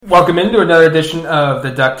Welcome into another edition of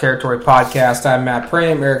the Duck Territory Podcast. I'm Matt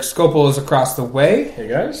Pram. Eric Scopel is across the way. Hey,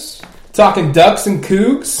 guys. Talking Ducks and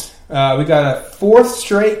Cougs. We got a fourth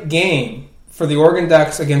straight game for the Oregon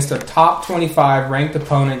Ducks against a top 25 ranked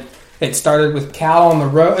opponent. It started with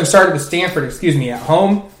Stanford, at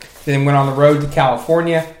home. Then went on the road to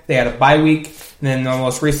California. They had a bye week. And then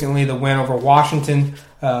most recently, the win over Washington.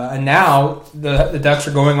 And now the Ducks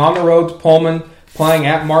are going on the road to Pullman, playing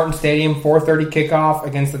at Martin Stadium, 4:30 kickoff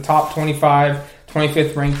against the top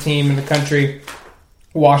 25th ranked team in the country,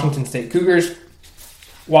 Washington State Cougars.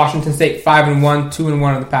 Washington State 5-1,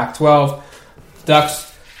 2-1 in the Pac-12.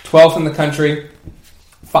 Ducks 12th in the country,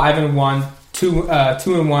 5-1,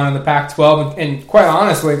 2-1 in the Pac-12. And quite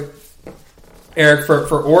honestly, Eric,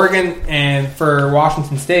 for Oregon and for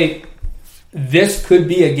Washington State, this could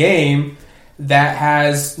be a game that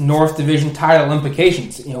has North Division title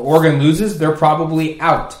implications. Oregon loses, they're probably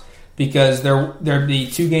out because there'd be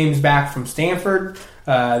 2 games back from Stanford.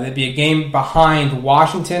 There'd be a game behind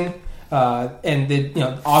Washington,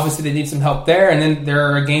 and obviously they need some help there. And then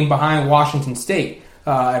they're a game behind Washington State.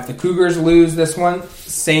 If the Cougars lose this one,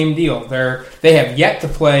 same deal. They have yet to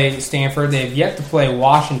play Stanford, they have yet to play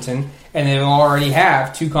Washington, and they already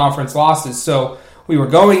have 2 conference losses. So we were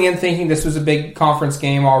going in thinking this was a big conference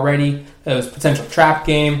game already. It was a potential trap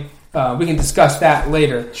game. We can discuss that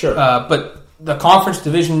later. Sure. But the conference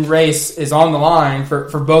division race is on the line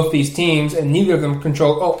for both these teams, and neither of them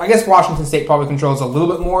control. I guess Washington State probably controls a little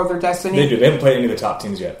bit more of their destiny. They do. They haven't played any of the top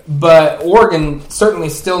teams yet. But Oregon certainly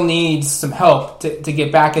still needs some help to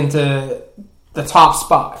get back into the top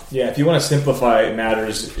spot. Yeah, if you want to simplify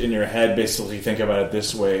matters in your head, basically think about it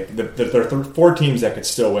this way. There are 4 teams that could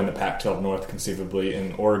still win the Pac-12 North conceivably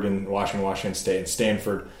in Oregon, Washington State, and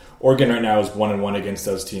Stanford. Oregon right now is 1-1 against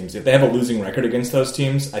those teams. If they have a losing record against those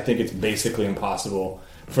teams, I think it's basically impossible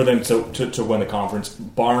for them to win the conference,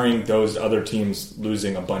 barring those other teams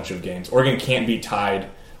losing a bunch of games. Oregon can't be tied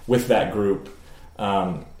with that group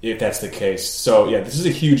if that's the case. So, yeah, this is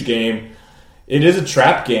a huge game. It is a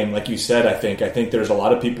trap game, like you said, I think. I think there's a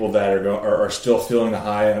lot of people that are still feeling the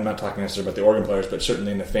high, and I'm not talking necessarily about the Oregon players, but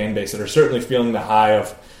certainly in the fan base that are certainly feeling the high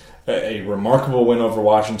of a remarkable win over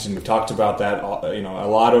Washington. We've talked about that a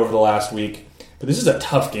lot over the last week. But this is a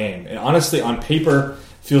tough game. And honestly, on paper,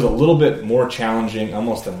 feels a little bit more challenging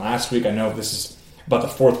almost than last week. I know if this is about the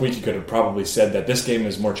 4th week, you could have probably said that this game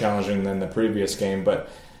is more challenging than the previous game. But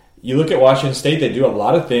you look at Washington State, they do a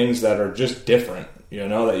lot of things that are just different,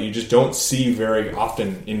 that you just don't see very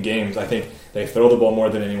often in games. I think they throw the ball more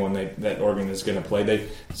than anyone that Oregon is going to play. They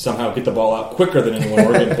somehow get the ball out quicker than anyone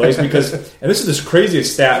Oregon plays because, and this is the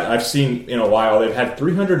craziest stat I've seen in a while, they've had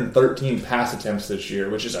 313 pass attempts this year,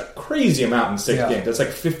 which is a crazy amount in 6 games. That's like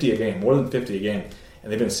 50 a game, more than 50 a game.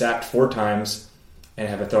 And they've been sacked 4 times and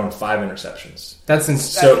have thrown 5 interceptions. That's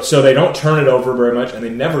insane. So they don't turn it over very much, and they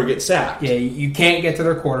never get sacked. Yeah, you can't get to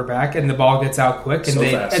their quarterback, and the ball gets out quick, and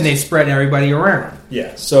fast. they spread everybody around.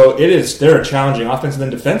 Yeah, so they're a challenging offense. And then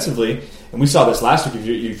defensively, and we saw this last week,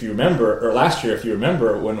 if you remember, or last year, if you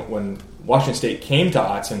remember, when Washington State came to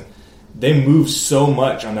Autzen, they moved so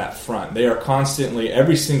much on that front. They are constantly,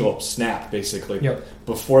 every single snap, basically,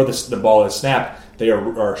 before the ball is snapped, they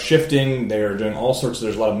are shifting. They are doing all sorts.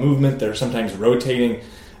 There's a lot of movement. They're sometimes rotating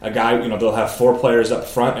a guy. They'll have 4 players up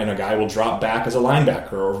front, and a guy will drop back as a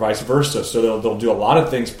linebacker, or vice versa. So they'll do a lot of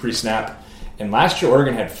things pre-snap. And last year,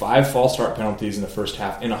 Oregon had 5 false start penalties in the first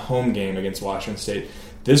half in a home game against Washington State.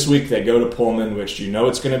 This week, they go to Pullman, which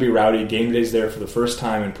it's going to be rowdy. Game day's there for the first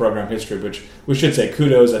time in program history, which we should say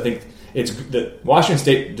kudos. I think it's that Washington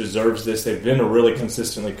State deserves this. They've been a really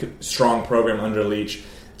consistently strong program under Leach.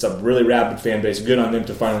 It's a really rabid fan base. Good on them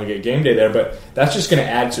to finally get game day there, but that's just going to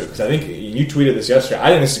add to it because I think you tweeted this yesterday. I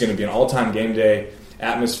think this is going to be an all-time game day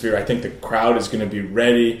atmosphere. I think the crowd is going to be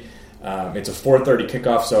ready. It's a 4:30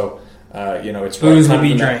 kickoff, so it's booze will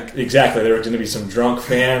be drank. Exactly, there are going to be some drunk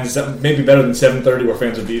fans. Maybe better than 7:30, where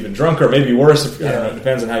fans would be even drunker. Maybe worse. I don't know. It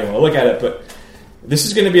depends on how you want to look at it, but this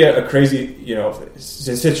is going to be a crazy,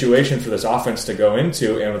 situation for this offense to go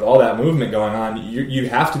into, and with all that movement going on, you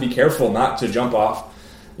have to be careful not to jump off.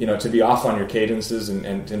 To be off on your cadences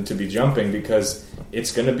and to be jumping because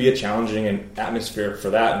it's going to be a challenging atmosphere for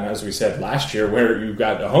that. And as we said last year, where you've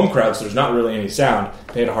got a home crowd, so there's not really any sound,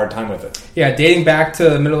 they had a hard time with it. Yeah, dating back to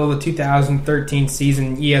the middle of the 2013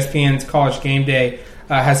 season, ESPN's College Game Day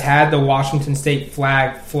has had the Washington State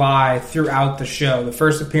flag fly throughout the show. The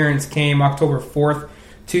first appearance came October 4th,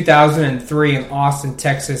 2003 in Austin,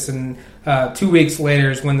 Texas, and 2 weeks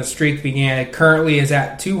later is when the streak began. It currently is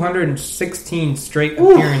at 216 straight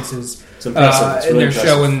appearances in their impressive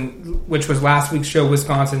show, which was last week's show,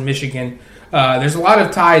 Wisconsin, Michigan. There's a lot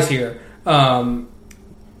of ties here.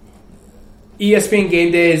 ESPN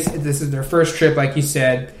Game Days, this is their first trip, like you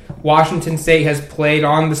said. Washington State has played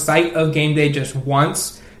on the site of Game Day just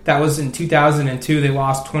once. That was in 2002. They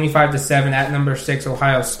lost 25-7 at number 6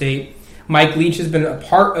 Ohio State. Mike Leach has been a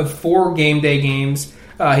part of 4 Game Day games.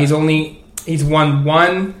 He's won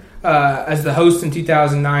one as the host in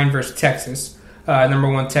 2009 versus Texas, number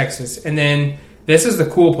 1 Texas. And then this is the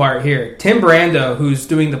cool part here. Tim Brando, who's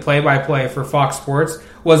doing the play-by-play for Fox Sports,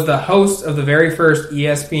 was the host of the very first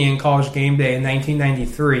ESPN College Game Day in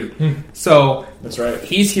 1993. So that's right.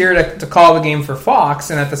 He's here to call the game for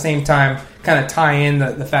Fox, and at the same time kind of tie in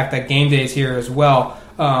the fact that Game Day is here as well.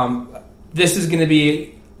 This is going to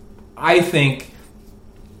be, I think,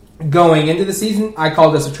 going into the season, I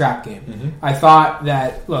call this a trap game. Mm-hmm. I thought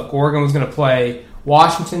that, look, Oregon was going to play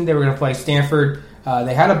Washington, they were going to play Stanford.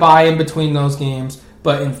 They had a bye in between those games,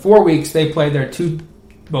 but in 4 weeks they played their 2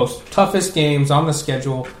 most toughest games on the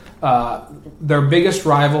schedule. Their biggest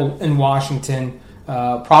rival in Washington,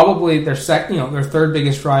 probably their third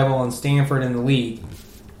biggest rival in Stanford in the league,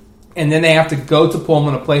 and then they have to go to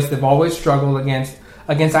Pullman, a place they've always struggled against.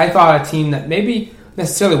 I thought a team that maybe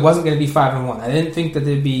necessarily wasn't going to be 5-1. I didn't think that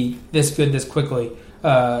they'd be this good this quickly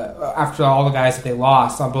after all the guys that they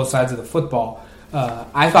lost on both sides of the football.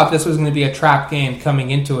 I thought this was going to be a trap game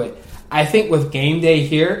coming into it. I think with Game Day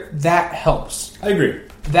here, that helps. I agree.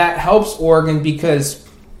 That helps Oregon because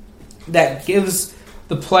that gives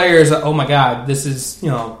the players, oh my God, this is,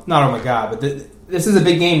 not oh my God, but this is a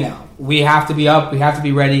big game now. We have to be up. We have to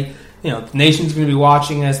be ready. The nation's going to be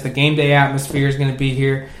watching us. The Game Day atmosphere is going to be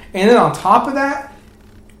here. And then on top of that,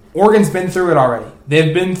 Oregon's been through it already.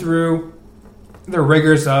 They've been through the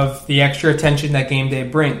rigors of the extra attention that Game Day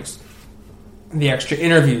brings, the extra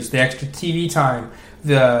interviews, the extra TV time,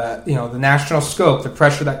 the national scope, the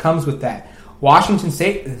pressure that comes with that. Washington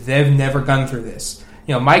State, they've never gone through this.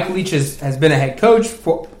 Mike Leach has been a head coach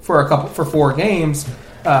for 4 games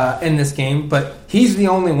in this game, but he's the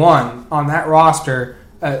only one on that roster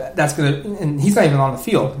that's going to, and he's not even on the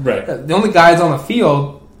field. Right. The only guys on the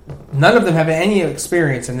field, none of them have any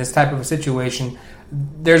experience in this type of a situation.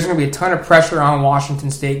 There's going to be a ton of pressure on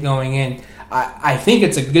Washington State going in. I think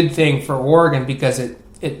it's a good thing for Oregon because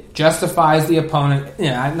it justifies the opponent.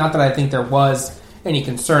 Not that I think there was any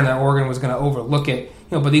concern that Oregon was going to overlook it.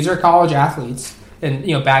 But these are college athletes, and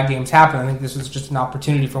bad games happen. I think this was just an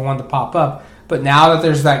opportunity for one to pop up. But now that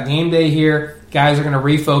there's that Game Day here, guys are going to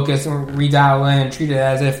refocus and redial in and treat it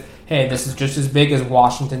as if, hey, this is just as big as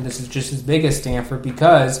Washington. This is just as big as Stanford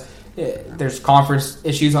because there's conference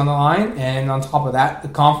issues on the line, and on top of that,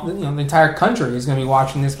 the entire country is going to be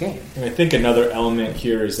watching this game. And I think another element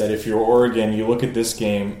here is that if you're Oregon, you look at this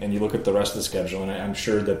game and you look at the rest of the schedule, and I'm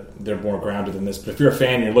sure that they're more grounded than this, but if you're a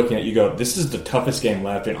fan, you're looking at it, you go, this is the toughest game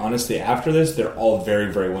left, and honestly, after this, they're all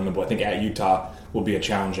very, very winnable. I think at Utah will be a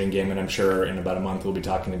challenging game, and I'm sure in about a month we'll be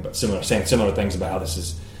talking about similar things about how this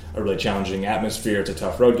is a really challenging atmosphere. It's a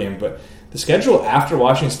tough road game, but the schedule after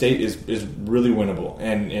Washington State is really winnable.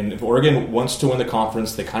 And if Oregon wants to win the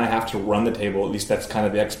conference, they kind of have to run the table. At least that's kind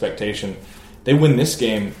of the expectation. They win this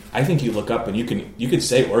game, I think you look up and you could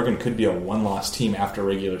say Oregon could be a one-loss team after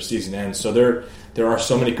regular season ends. So there are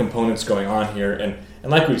so many components going on here. And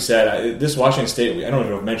like we said, this Washington State, I don't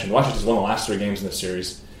know if I've mentioned, Washington's won the last 3 games in the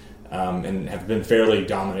series and have been fairly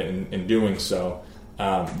dominant in doing so.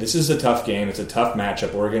 This is a tough game. It's a tough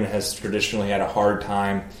matchup. Oregon has traditionally had a hard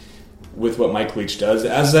time with what Mike Leach does,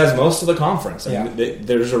 as most of the conference. I mean,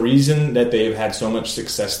 there's a reason that they've had so much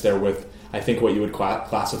success there with, I think, what you would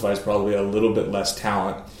classify as probably a little bit less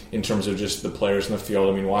talent in terms of just the players in the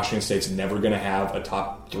field. I mean, Washington State's never going to have a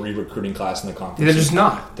top 3 recruiting class in the conference. They're just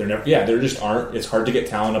not. They're never. Yeah, there just aren't. It's hard to get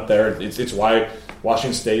talent up there. It's why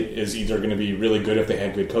Washington State is either going to be really good if they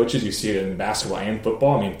had good coaches. You see it in basketball and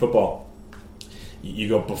football. I mean, football, you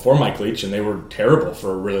go before Mike Leach, and they were terrible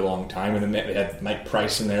for a really long time. And then they had Mike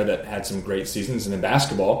Price in there that had some great seasons. And in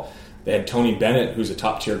basketball, they had Tony Bennett, who's a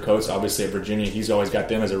top-tier coach, obviously at Virginia. He's always got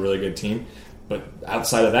them as a really good team. But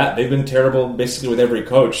outside of that, they've been terrible basically with every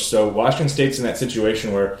coach. So Washington State's in that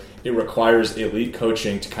situation where it requires elite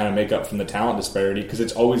coaching to kind of make up from the talent disparity because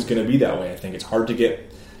it's always going to be that way. I think it's hard to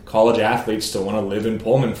get college athletes to want to live in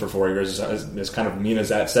Pullman for 4 years. As kind of mean as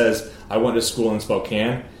that says, I went to school in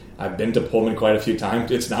Spokane. I've been to Pullman quite a few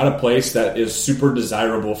times. It's not a place that is super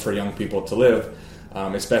desirable for young people to live,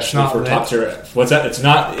 especially for top tier. What's that? It's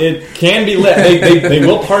not. It can be lit. They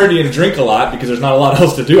will party and drink a lot because there's not a lot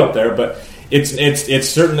else to do up there. But it's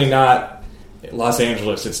certainly not Los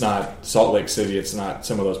Angeles. It's not Salt Lake City. It's not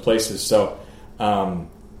some of those places. So,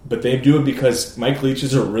 but they do it because Mike Leach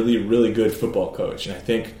is a really, really good football coach, and I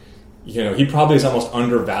think he probably is almost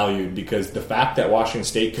undervalued because the fact that Washington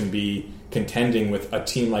State can be contending with a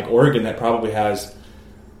team like Oregon that probably has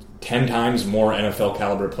 10 times more NFL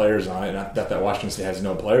caliber players on it. Not that Washington State has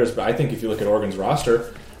no players, but I think if you look at Oregon's roster,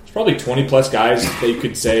 there's probably 20 plus guys that you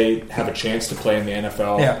could say have a chance to play in the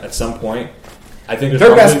NFL at some point. I think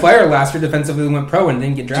their best player last year defensively went pro and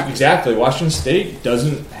didn't get drafted. Exactly. Washington State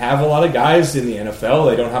doesn't have a lot of guys in the NFL.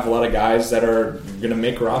 They don't have a lot of guys that are going to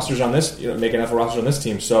make rosters on this, make NFL rosters on this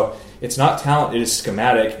team. So it's not talent; it is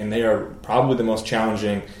schematic, and they are probably the most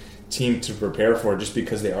challenging team to prepare for, just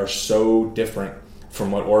because they are so different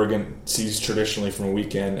from what Oregon sees traditionally from a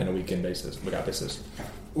week-in and a week-out basis.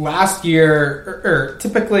 Last year, or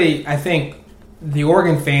typically, I think the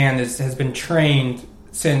Oregon fan has been trained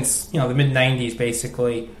since the mid '90s,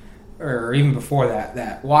 basically, or even before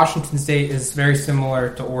that Washington State is very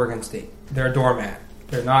similar to Oregon State. They're a doormat.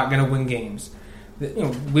 They're not going to win games.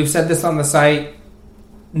 We've said this on the site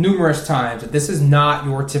numerous times that this is not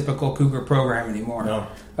your typical Cougar program anymore.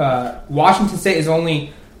 No. Washington State is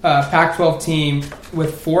only a Pac-12 team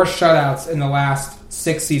with 4 shutouts in the last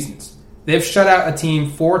 6 seasons. They've shut out a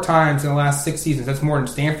team 4 times in the last 6 seasons. That's more than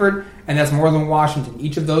Stanford, and that's more than Washington.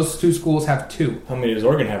 Each of those 2 schools have 2. How many does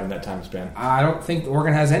Oregon have in that time span? I don't think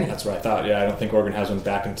Oregon has any. That's what I thought. Yeah, I don't think Oregon has one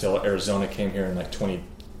back until Arizona came here in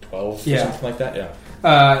 2012 or something like that.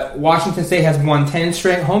 Yeah. Washington State has won 10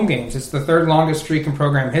 straight home games. It's the 3rd longest streak in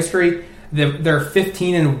program history. They're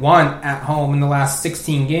 15-1 at home in the last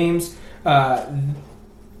 16 games.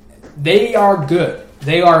 They are good.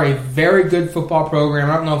 They are a very good football program.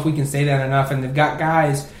 I don't know if we can say that enough. And they've got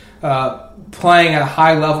guys playing at a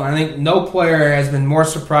high level. And I think no player has been more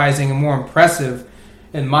surprising and more impressive,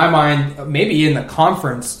 in my mind, maybe in the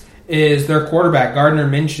conference, is their quarterback, Gardner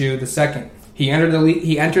Minshew II. He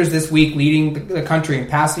enters this week leading the country in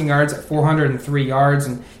passing yards at 403 yards,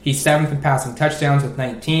 and he's 7th in passing touchdowns with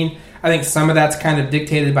 19. I think some of that's kind of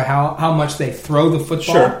dictated by how much they throw the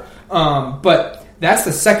football. Sure. But that's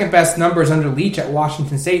the second best numbers under Leach at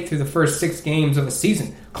Washington State through the first 6 games of the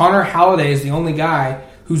season. Connor Halliday is the only guy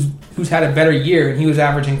who's had a better year, and he was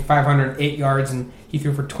averaging 508 yards, and he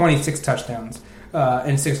threw for 26 touchdowns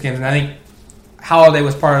in 6 games. And I think Halliday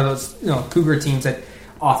was part of those Cougar teams that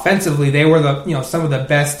offensively they were the some of the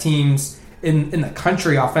best teams in the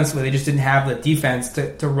country offensively. They just didn't have the defense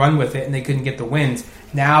to run with it, and they couldn't get the wins.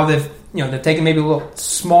 Now they've taken maybe a little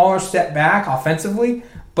smaller step back offensively,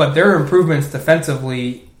 but their improvements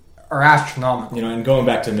defensively are astronomical. And going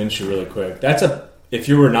back to Minshew really quick, if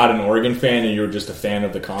you were not an Oregon fan and you were just a fan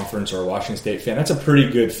of the conference or a Washington State fan, that's a pretty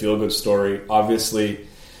good feel-good story. Obviously,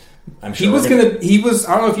 I'm sure he was.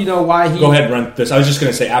 I don't know if you know why he. Go ahead, run this. I was just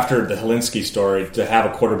going to say, after the Helinski story, to have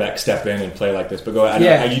a quarterback step in and play like this. But go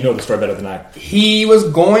ahead. You know the story better than I. He was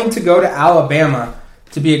going to go to Alabama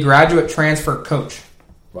to be a graduate transfer coach.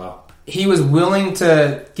 Wow. He was willing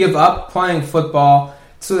to give up playing football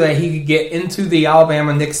so that he could get into the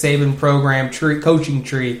Alabama Nick Saban program coaching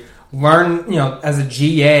tree, learn as a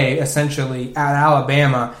GA essentially at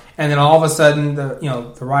Alabama, and then all of a sudden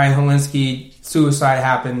the Ryan Helinski suicide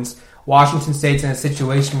happens. Washington State's in a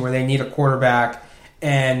situation where they need a quarterback,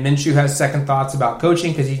 and Minshew has second thoughts about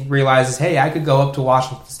coaching because he realizes, hey, I could go up to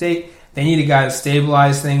Washington State. They need a guy to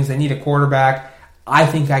stabilize things. They need a quarterback. I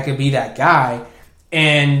think I could be that guy.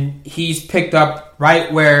 And he's picked up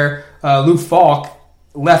right where Luke Falk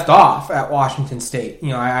left off at Washington State.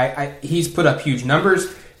 He's put up huge numbers.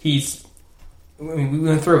 We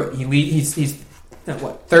went through it. He's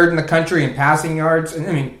third in the country in passing yards.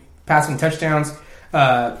 Passing touchdowns.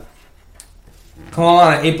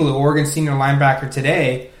 Kalana Apalu, Oregon senior linebacker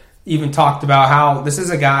today, even talked about how this is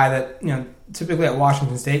a guy that typically at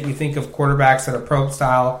Washington State you think of quarterbacks that are pro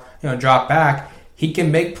style, drop back. He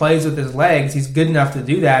can make plays with his legs. He's good enough to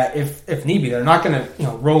do that if need be. They're not going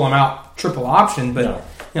to roll him out triple option, but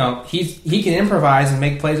he can improvise and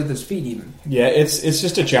make plays with his feet even. Yeah, it's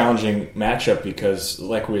just a challenging matchup because,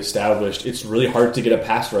 like we established, it's really hard to get a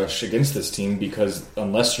pass rush against this team because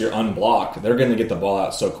unless you're unblocked, they're going to get the ball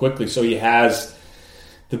out so quickly. So he has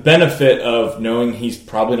the benefit of knowing he's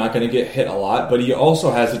probably not going to get hit a lot, but he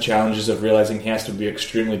also has the challenges of realizing he has to be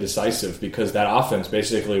extremely decisive because that offense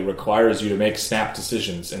basically requires you to make snap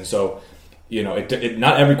decisions. And so,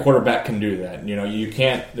 not every quarterback can do that. You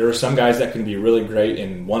can't. There are some guys that can be really great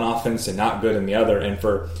in one offense and not good in the other. And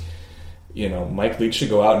for, Mike Leach to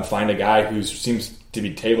go out and find a guy who seems to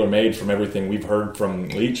be tailor-made from everything we've heard from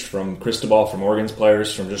Leach, from Cristobal, from Oregon's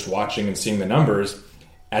players, from just watching and seeing the numbers,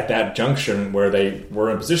 at that junction where they were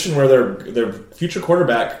in a position where their future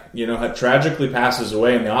quarterback, had tragically passes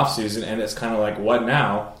away in the offseason, and it's kind of like, what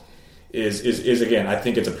now? Is again, I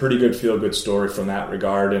think it's a pretty good feel-good story from that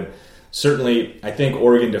regard. And certainly, I think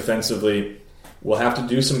Oregon defensively will have to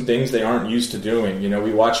do some things they aren't used to doing.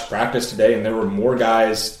 We watched practice today, and there were more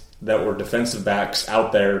guys that were defensive backs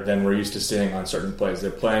out there than we're used to seeing on certain plays.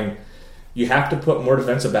 They're playing. You have to put more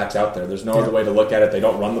defensive backs out there. There's no other way to look at it. They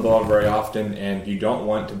don't run the ball very often, and you don't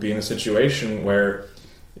want to be in a situation where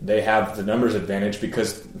they have the numbers advantage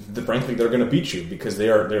because, frankly, they're going to beat you because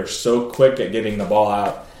they're so quick at getting the ball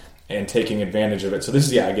out and taking advantage of it. So this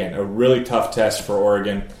is, again, a really tough test for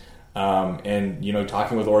Oregon. And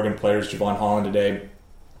talking with Oregon players, Javon Holland today,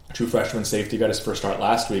 true freshman safety, got his first start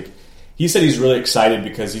last week. He said he's really excited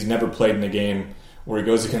because he's never played in a game where he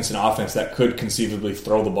goes against an offense that could conceivably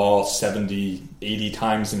throw the ball 70, 80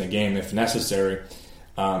 times in a game if necessary.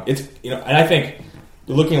 And I think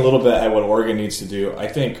looking a little bit at what Oregon needs to do, I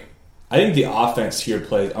think the offense here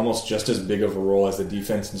plays almost just as big of a role as the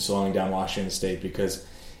defense in slowing down Washington State, because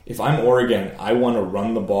if I'm Oregon, I want to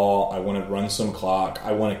run the ball, I want to run some clock,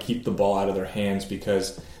 I want to keep the ball out of their hands,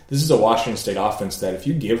 because this is a Washington State offense that if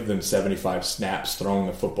you give them 75 snaps throwing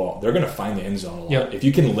the football, they're going to find the end zone a lot. Yep. If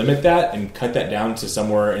you can limit that and cut that down to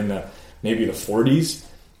somewhere in maybe the 40s,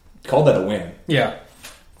 call that a win. Yeah.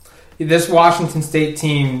 This Washington State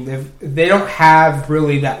team, they don't have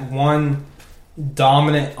really that one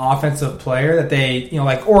dominant offensive player that they,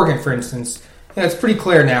 like Oregon, for instance. It's pretty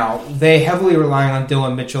clear now. They heavily rely on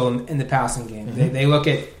Dylan Mitchell in the passing game. Mm-hmm. They look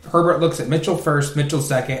at Herbert looks at Mitchell first, Mitchell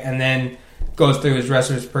second, and then goes through his rest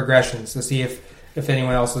of his progressions to see if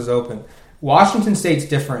anyone else is open. Washington State's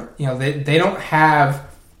different. They don't have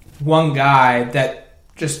one guy that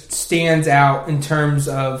just stands out in terms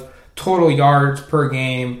of total yards per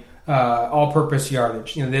game, all-purpose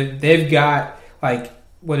yardage. They've got 5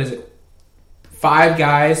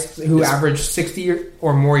 guys who average 60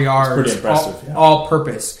 or more yards, pretty impressive, all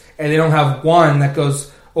purpose, and they don't have one that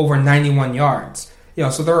goes over 91 yards.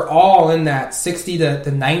 So they're all in that 60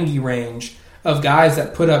 to 90 range of guys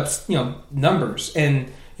that put up numbers.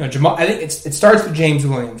 And Jamal, I think it starts with James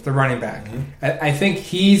Williams, the running back. Mm-hmm. I think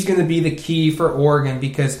he's going to be the key for Oregon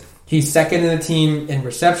because he's second in the team in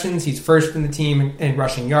receptions, he's first in the team in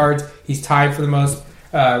rushing yards, he's tied for the most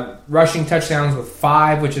rushing touchdowns with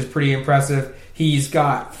 5, which is pretty impressive. He's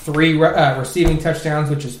got 3 receiving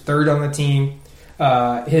touchdowns, which is third on the team.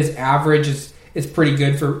 His average is pretty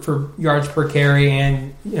good for yards per carry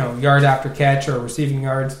and yards after catch or receiving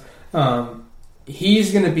yards.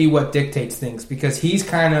 He's going to be what dictates things because he's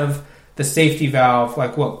kind of the safety valve.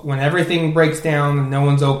 When everything breaks down and no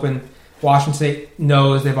one's open, Washington State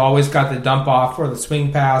knows they've always got the dump off or the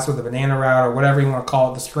swing pass or the banana route or whatever you want to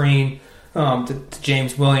call it, the screen to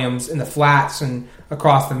James Williams in the flats and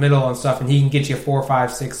across the middle and stuff, and he can get you 4,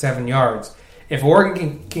 5, 6, 7 yards. If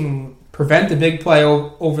Oregon can prevent the big play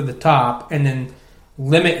over the top and then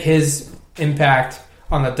limit his impact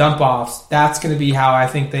on the dump-offs, that's going to be how I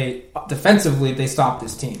think they stop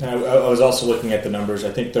this team. I was also looking at the numbers.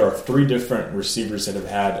 I think there are 3 different receivers that have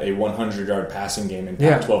had a 100-yard passing game in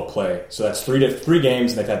Pac-12 play. So that's 3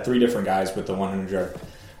 games, and they've had 3 different guys with the 100-yard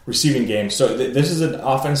receiving game. So this is an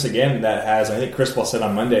offense, again, that has, I think Chris Paul said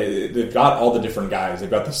on Monday, they've got all the different guys. They've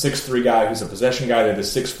got the 6'3" guy who's a possession guy. They have the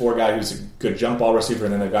 6'4" guy who's a good jump ball receiver,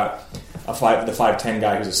 and then they've got the 5'10"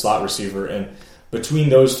 guy who's a slot receiver. And between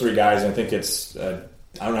those 3 guys, I think it's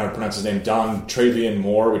I don't know how to pronounce his name, Don Travion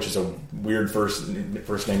Moore, which is a weird first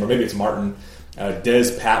name, or maybe it's Martin,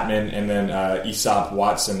 Des Patman, and then Aesop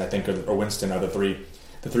Watson, I think, or Winston are the three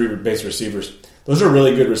base receivers. Those are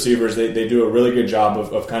really good receivers. They do a really good job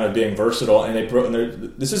of kind of being versatile, and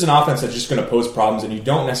this is an offense that's just going to pose problems, and you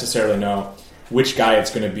don't necessarily know which guy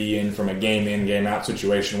it's going to be in from a game in, game out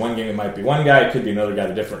situation. One game it might be one guy, it could be another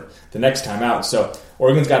guy different the next time out. So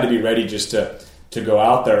Oregon's got to be ready just to go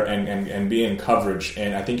out there and be in coverage,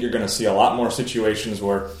 and I think you're going to see a lot more situations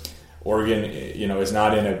where Oregon, is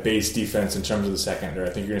not in a base defense in terms of the secondary.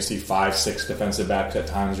 I think you're going to see 5, 6 defensive backs at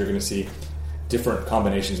times. You're going to see different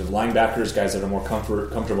combinations of linebackers, guys that are more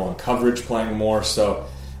comfortable in coverage playing more. So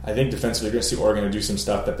I think defensively you're going to see Oregon do some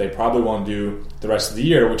stuff that they probably won't do the rest of the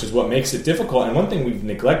year, which is what makes it difficult. And one thing we've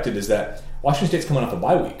neglected is that Washington State's coming off a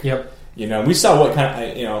bye week. Yep. We saw what kind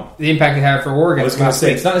of, the impact it had for Oregon. I was going to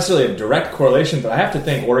say, it's not necessarily a direct correlation, but I have to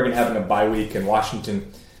think Oregon having a bye week and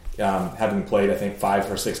Washington having played, I think,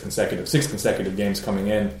 6 consecutive games coming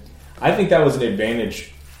in, I think that was an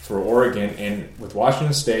advantage for Oregon. And with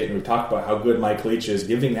Washington State, and we talked about how good Mike Leach is,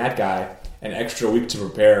 giving that guy an extra week to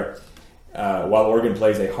prepare while Oregon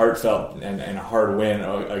plays a heartfelt and a hard win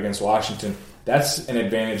against Washington, that's an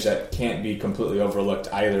advantage that can't be completely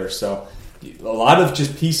overlooked either. So a lot of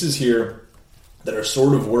just pieces here that are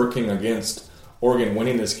sort of working against Oregon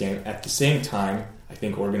winning this game. At the same time, I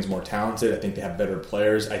think Oregon's more talented. I think they have better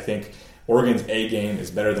players. I think Oregon's A game is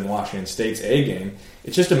better than Washington State's A game.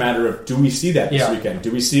 It's just a matter of, do we see that this weekend?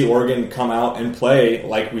 Do we see Oregon come out and play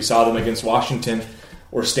like we saw them against Washington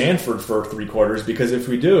or Stanford for 3 quarters? Because if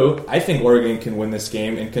we do, I think Oregon can win this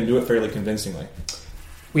game and can do it fairly convincingly.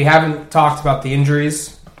 We haven't talked about the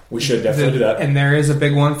injuries. We should definitely do that. And there is a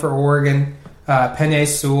big one for Oregon. Penei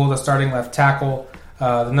Sewell, the starting left tackle,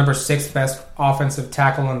 the number 6 best offensive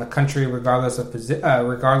tackle in the country, regardless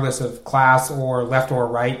of class or left or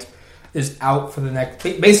right, is out for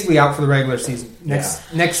basically out for the regular season.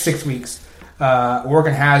 Next 6 weeks.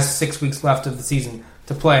 Oregon has 6 weeks left of the season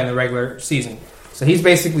to play in the regular season. So he's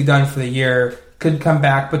basically done for the year. Could come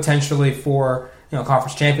back potentially for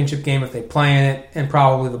conference championship game if they play in it, and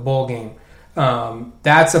probably the bowl game.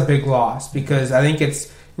 That's a big loss because I think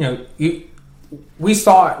it's we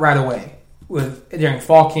saw it right away during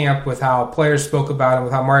fall camp with how players spoke about him,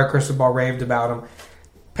 with how Mario Cristobal raved about him.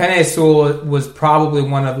 Penei Sewell was probably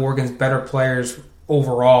one of Oregon's better players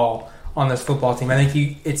overall on this football team. I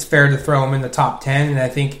think it's fair to throw him in the top 10, and I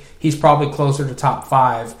think he's probably closer to top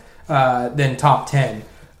 5 than top 10.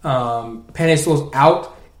 Penei Sewell's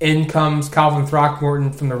out. In comes Calvin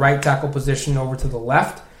Throckmorton from the right tackle position over to the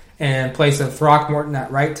left. And in place of Throckmorton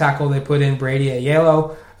at right tackle, they put in Brady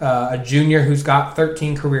Ayalo, a junior who's got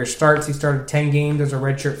 13 career starts. He started 10 games as a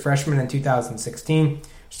redshirt freshman in 2016.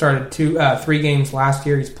 Started 3 games last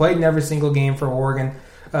year. He's played in every single game for Oregon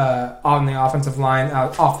on the offensive line,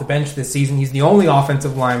 off the bench this season. He's the only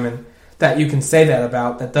offensive lineman that you can say that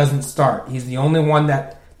about that doesn't start. He's the only one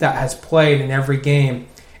that has played in every game.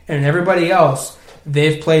 And everybody else,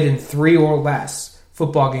 they've played in 3 or less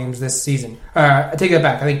football games this season. I take that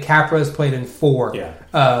back. I think Capra has played in 4. Yeah.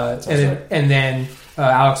 And then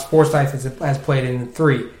Alex Forsythe has played in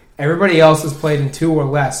 3. Everybody else has played in 2 or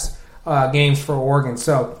less games for Oregon.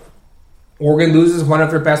 So Oregon loses one of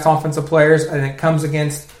their best offensive players, and it comes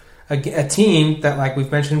against a team that, like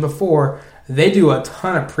we've mentioned before, they do a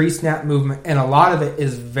ton of pre-snap movement, and a lot of it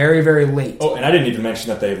is very, very late. Oh, and I didn't even mention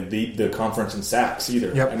that they lead the conference in sacks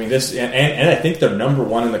either. Yep. I mean, this, and I think they're number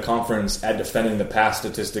 1 in the conference at defending the pass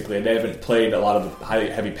statistically. They haven't played a lot of the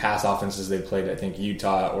heavy pass offenses they've played. I think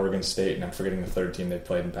Utah, Oregon State, and I'm forgetting the third team they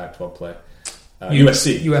played in Pac-12 play.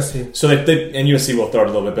 USC. So and USC will throw it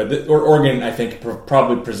a little bit, but Oregon, I think,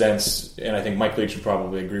 probably presents, and I think Mike Leach would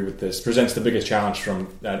probably agree with this, presents the biggest challenge from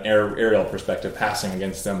an aerial perspective, passing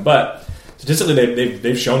against them. But statistically,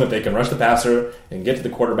 they've shown that they can rush the passer and get to the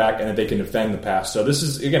quarterback, and that they can defend the pass. So this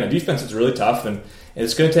is, again, a defense that's really tough, and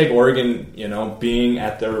it's going to take Oregon, being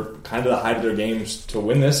at their kind of the height of their games to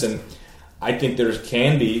win this. And I think there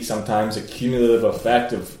can be sometimes a cumulative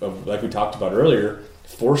effect of like we talked about earlier,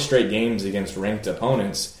 4 straight games against ranked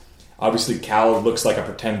opponents. Obviously, Cal looks like a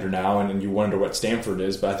pretender now, and you wonder what Stanford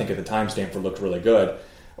is, but I think at the time Stanford looked really good,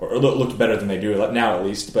 or looked better than they do now at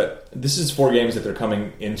least. But this is 4 games that they're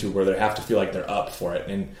coming into where they have to feel like they're up for it,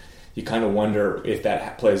 and you kind of wonder if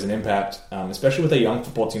that plays an impact, especially with a young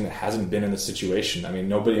football team that hasn't been in this situation. I mean,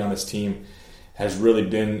 nobody on this team has really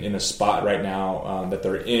been in a spot right now that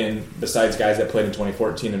they're in, besides guys that played in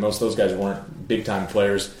 2014, and most of those guys weren't big-time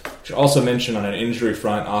players. I should also mention on an injury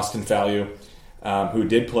front, Austin Falliou, who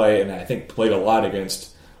did play, and I think played a lot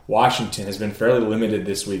against Washington, has been fairly limited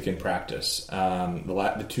this week in practice.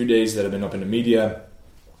 The 2 days that have been open to media,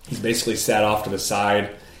 he's basically sat off to the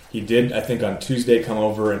side. He did, I think, on Tuesday come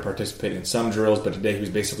over and participate in some drills, but today he was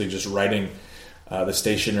basically just riding the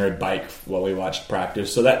stationary bike while we watched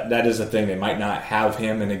practice. So that is a thing. They might not have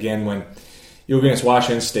him. And again, when you go against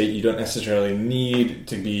Washington State, you don't necessarily need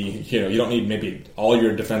to be, you don't need maybe all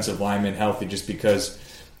your defensive linemen healthy just because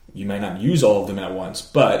you might not use all of them at once.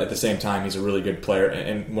 But at the same time, he's a really good player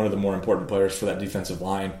and one of the more important players for that defensive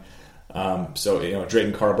line. So,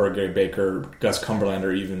 Drayton Carberg, Gary Baker, Gus Cumberland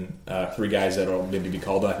are even 3 guys that will maybe be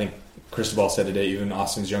called. I think Cristobal said today, even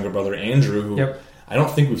Austin's younger brother, Andrew, who... Yep. I don't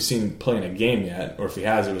think we've seen play in a game yet, or if he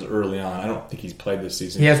has, it was early on. I don't think he's played this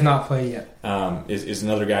season. He has not played yet. Is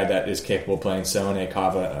another guy that is capable of playing. Seone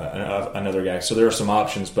Kava, another guy. So there are some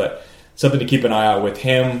options, but something to keep an eye out with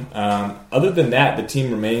him. Other than that, the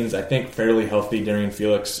team remains, I think, fairly healthy. Darian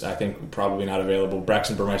Felix, I think, probably not available.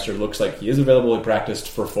 Braxton Burmeister looks like he is available. He practiced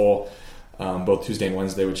for full both Tuesday and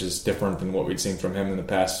Wednesday, which is different than what we'd seen from him in the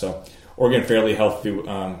past. So Oregon fairly healthy.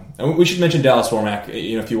 And we should mention Dallas Formack.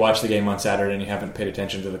 If you watch the game on Saturday and you haven't paid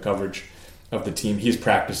attention to the coverage of the team, he's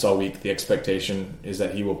practiced all week. The expectation is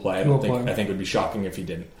that he will play. I think it would be shocking if he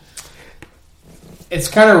didn't. It's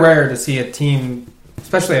kind of rare to see a team,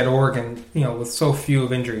 especially at Oregon, with so few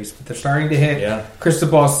of injuries. But they're starting to hit. Yeah.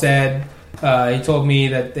 Cristobal said, he told me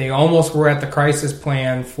that they almost were at the crisis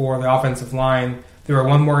plan for the offensive line. They were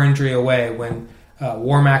one more injury away when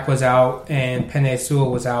Warmack was out and Penei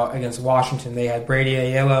Sewell was out against Washington. They had Brady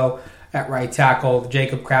Aiello at right tackle,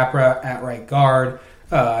 Jacob Capra at right guard,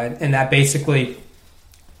 and that basically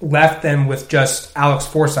left them with just Alex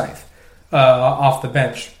Forsyth off the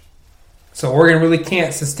bench. So Oregon really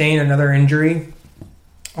can't sustain another injury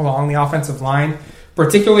along the offensive line,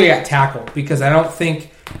 particularly at tackle, because I don't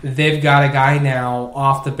think they've got a guy now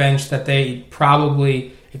off the bench that they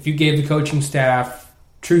probably, if you gave the coaching staff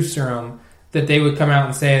truth serum, that they would come out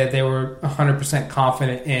and say that they were 100%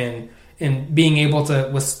 confident in being able to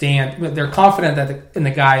withstand. They're confident that in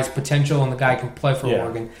the guy's potential and the guy can play for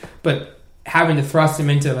Oregon, but having to thrust him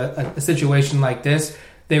into a situation like this,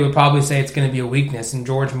 they would probably say it's going to be a weakness in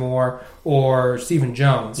George Moore or Stephen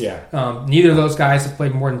Jones. Neither of those guys have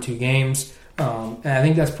played more than 2 games. And I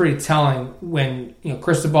think that's pretty telling when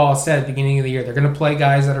Cristobal said at the beginning of the year they're going to play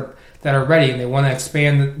guys that are ready and they want to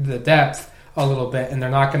expand the depth a little bit, and they're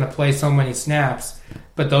not going to play so many snaps.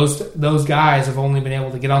 But those guys have only been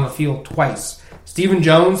able to get on the field twice. Stephen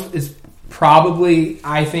Jones is probably,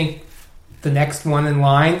 I think, the next one in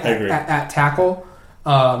line at tackle.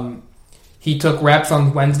 He took reps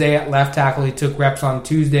on Wednesday at left tackle. He took reps on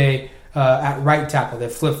Tuesday at right tackle. They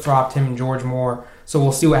flip-flopped him and George Moore. So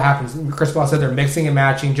we'll see what happens. Cristobal said they're mixing and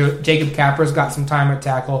matching. Jacob Capra's got some time at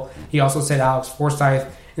tackle. He also said Alex Forsyth.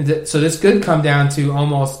 So this could come down to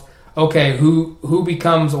almost, okay, who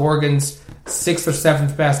becomes Oregon's 6th or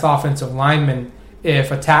 7th best offensive lineman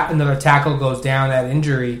if another tackle goes down at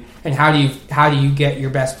injury, and how do you get your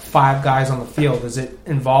best 5 guys on the field? Does it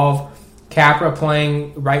involve Capra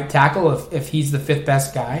playing right tackle if he's the 5th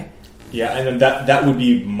best guy? Yeah, and that would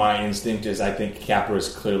be my instinct. Is I think Capra is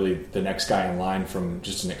clearly the next guy in line from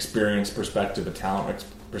just an experience perspective, a talent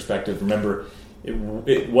perspective. Remember,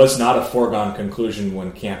 it was not a foregone conclusion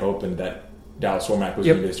when camp opened that Dallas Warmack was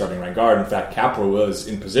going to be the starting right guard. In fact, Capra was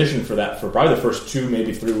in position for that for probably the first 2,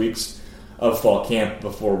 maybe 3 weeks of fall camp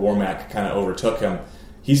before Warmack kind of overtook him.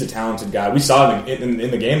 He's a talented guy. We saw him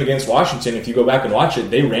in the game against Washington. If you go back and watch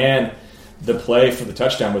it, they ran the play for the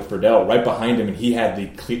touchdown with Verdell right behind him, and he had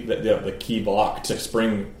the key block to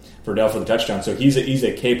spring Verdell for the touchdown. So he's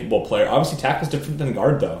a capable player. Obviously, tackle's different than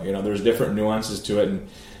guard, though. There's different nuances to it, and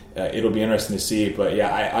it'll be interesting to see. But yeah,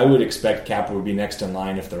 I would expect Capra would be next in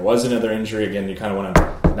line if there was another injury. Again, you kind of want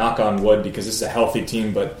to knock on wood because this is a healthy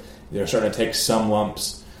team, but they're starting to take some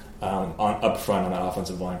lumps up front on that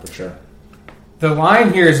offensive line for sure. The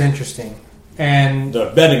line here is interesting. And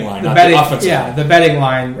the betting line, the offensive line. The betting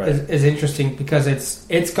line is interesting because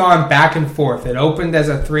it's gone back and forth. It opened as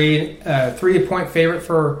a 3-point favorite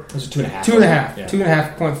for... It was 2.5. 2.5. Yeah.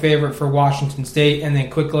 2.5 point favorite for Washington State, and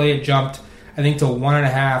then quickly it jumped, I think, to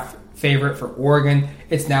 1.5 favorite for Oregon.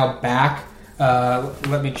 It's now back.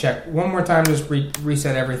 Let me check one more time, just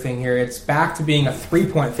reset everything here. It's back to being a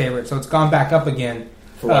 3-point favorite, so it's gone back up again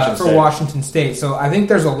for Washington State. So I think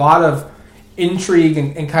there's a lot of intrigue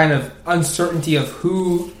and kind of uncertainty of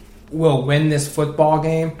who will win this football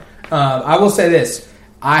game. I will say this.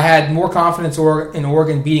 I had more confidence in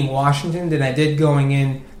Oregon beating Washington than I did going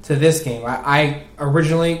into this game. I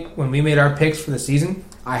originally, when we made our picks for the season,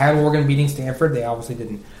 I had Oregon beating Stanford. They obviously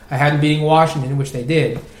didn't. I had them beating Washington, which they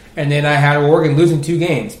did. And then I had Oregon losing 2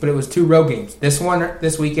 games, but it was 2 road games.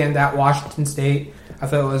 This weekend at Washington State, I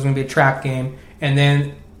thought it was going to be a trap game. And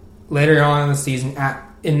then later on in the season at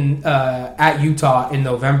Utah in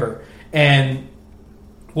November. And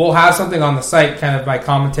we'll have something on the site, kind of by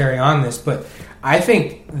commentary on this, but I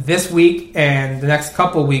think this week and the next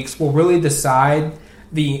couple of weeks will really decide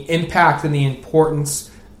the impact and the importance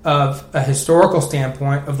of a historical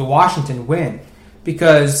standpoint of the Washington win.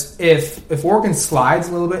 Because if Oregon slides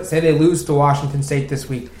a little bit, say they lose to Washington State this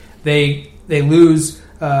week, they lose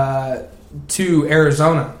to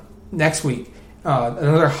Arizona next week,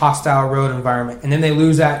 another hostile road environment, and then they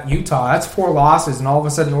lose at Utah. That's 4 losses, and all of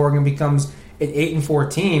a sudden Oregon becomes an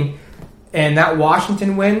 8-4 team. And that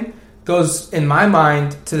Washington win goes, in my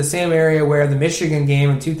mind, to the same area where the Michigan game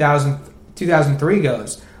in 2003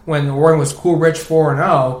 goes, when Oregon was Cool Rich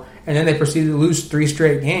 4-0, and then they proceeded to lose 3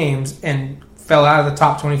 straight games and fell out of the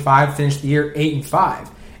top 25, finished the year 8-5.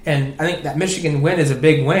 And I think that Michigan win is a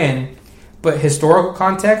big win, but historical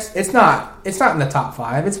context, it's not in the top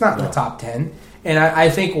 5. It's not in the top 10. And I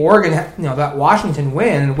think Oregon, that Washington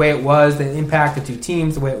win, the way it was, the impact of 2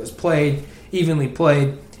 teams, the way it was played, evenly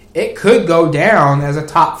played, it could go down as a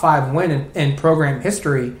top 5 win in program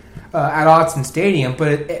history at Autzen Stadium, but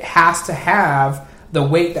it has to have the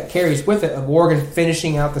weight that carries with it of Oregon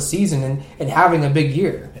finishing out the season and having a big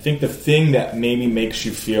year. I think the thing that maybe makes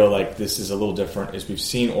you feel like this is a little different is we've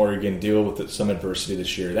seen Oregon deal with some adversity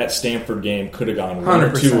this year. That Stanford game could have gone one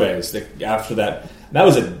or two ways. After that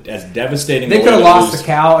was as devastating. They could have lost to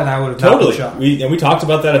Cal, and I would have totally. We talked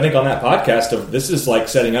about that, I think, on that podcast. Of this is like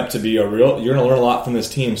setting up to be a real. You're going to learn a lot from this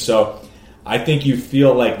team. So I think you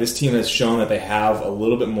feel like this team has shown that they have a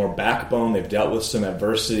little bit more backbone. They've dealt with some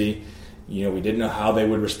adversity. We didn't know how they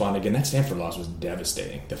would respond again. That Stanford loss was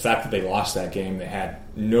devastating. The fact that they lost that game, they had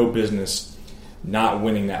no business not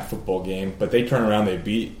winning that football game. But they turned around, they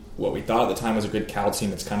beat what we thought at the time was a good Cal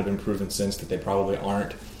team that's kind of been proven since that they probably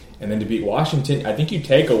aren't. And then to beat Washington, I think you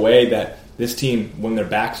take away that this team, when their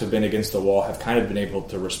backs have been against the wall, have kind of been able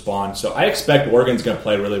to respond. So I expect Oregon's going to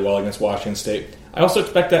play really well against Washington State. I also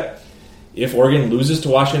expect that if Oregon loses to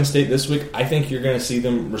Washington State this week, I think you're going to see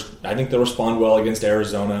them. I think they'll respond well against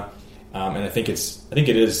Arizona. And I think it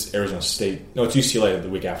is Arizona State. No, it's UCLA the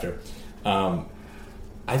week after.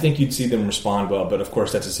 I think you'd see them respond well, but of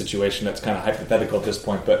course that's a situation that's kind of hypothetical at this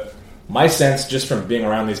point. But my sense, just from being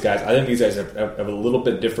around these guys, I think these guys have a little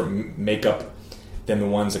bit different makeup than the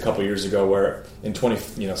ones a couple years ago, where in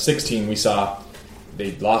 2016 we saw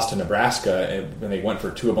they lost to Nebraska and they went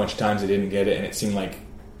for two a bunch of times, they didn't get it, and it seemed like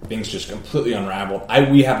things just completely unraveled.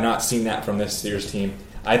 We have not seen that from this year's team.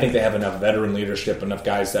 I think they have enough veteran leadership, enough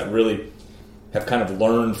guys that really have kind of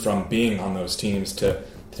learned from being on those teams to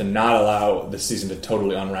not allow the season to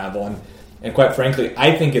totally unravel. And quite frankly,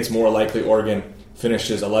 I think it's more likely Oregon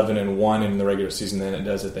finishes 11-1 in the regular season than it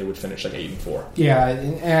does that they would finish like 8-4. Yeah,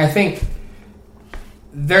 and I think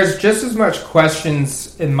there's just as much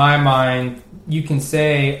questions in my mind you can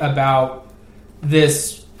say about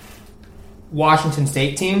this Washington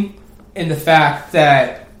State team in the fact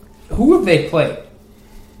that who have they played?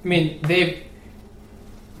 I mean, they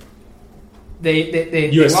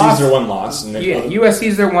USC's lost, their one loss. And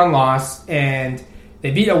USC's their one loss, and they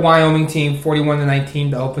beat a Wyoming team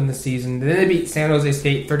 41-19 to open the season. Then they beat San Jose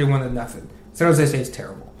State 31-0. San Jose State's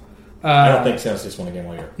terrible. I don't think San Jose State's won a game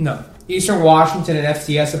all year. No. Eastern Washington, an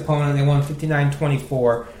FCS opponent, they won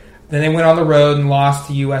 59-24. Then they went on the road and lost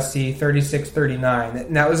to USC 36-39.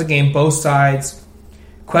 And that was a game both sides,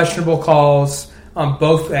 questionable calls on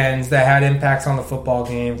both ends that had impacts on the football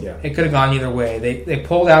game. Yeah. It could have gone either way. They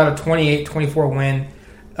pulled out a 28-24 win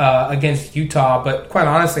against Utah, but quite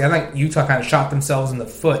honestly, I think Utah kind of shot themselves in the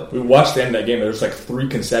foot. We watched the end of that game. There was like 3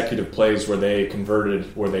 consecutive plays where they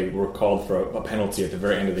converted, where they were called for a penalty at the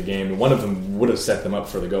very end of the game, and one of them would have set them up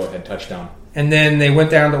for the go-ahead touchdown. And then they went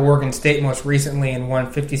down to Oregon State most recently and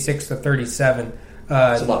won 56-37. It's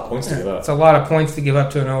a lot of points to give up. It's a lot of points to give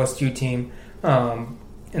up to an OSU team.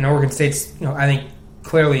 And Oregon State's, I think,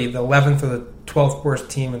 clearly the 11th or the 12th worst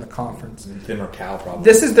team in the conference. Them or Cal, probably.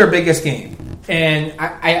 This is their biggest game. And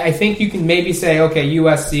I think you can maybe say, okay,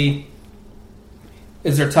 USC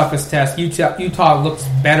is their toughest test. Utah looks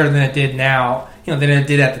better than it did now, than it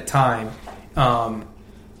did at the time.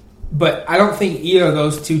 But I don't think either of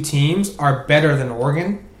those two teams are better than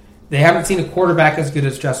Oregon. They haven't seen a quarterback as good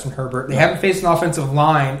as Justin Herbert. They haven't faced an offensive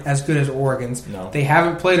line as good as Oregon's. No. They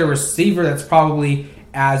haven't played a receiver that's probably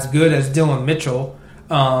as good as Dylan Mitchell.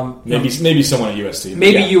 Maybe someone at USC.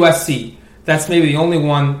 Maybe USC. That's maybe the only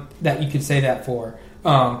one that you could say that for.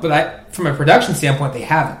 But from a production standpoint, they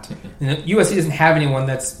haven't. USC doesn't have anyone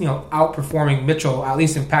that's outperforming Mitchell, at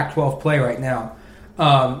least in Pac-12 play right now.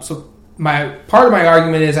 So part of my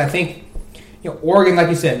argument is I think Oregon, like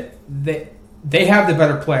you said, they have the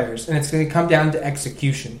better players, and it's going to come down to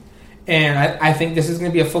execution. And I think this is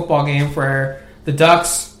going to be a football game for the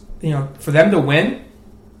Ducks. For them to win,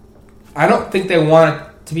 I don't think they want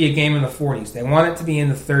it to be a game in the 40s. They want it to be in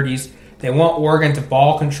the 30s. They want Oregon to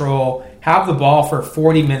ball control, have the ball for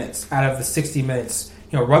 40 minutes out of the 60 minutes.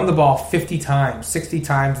 Run the ball 50 times, 60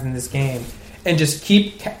 times in this game, and just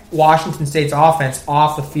keep Washington State's offense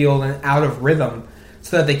off the field and out of rhythm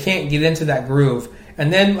so that they can't get into that groove.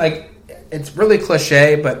 And then, it's really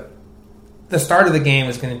cliche, but the start of the game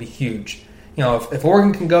is going to be huge. If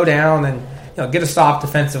Oregon can go down and get a stop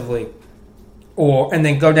defensively, and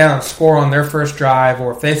then go down and score on their first drive,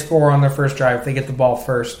 or if they score on their first drive, if they get the ball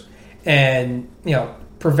first, and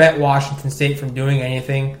prevent Washington State from doing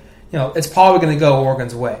anything, it's probably going to go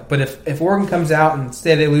Oregon's way. But if Oregon comes out and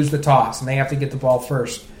instead they lose the toss and they have to get the ball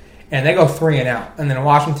first, and they go 3 and out, and then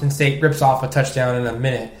Washington State rips off a touchdown in a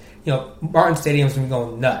minute, Martin Stadium's going to be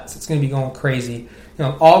going nuts. It's going to be going crazy.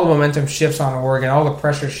 All the momentum shifts on Oregon, all the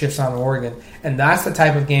pressure shifts on Oregon, and that's the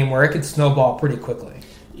type of game where it could snowball pretty quickly.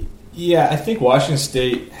 Yeah, I think Washington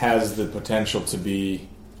State has the potential to be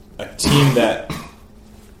a team that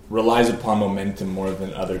relies upon momentum more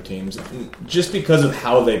than other teams, just because of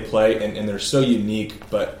how they play, and they're so unique.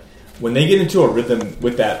 But when they get into a rhythm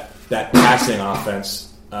with that passing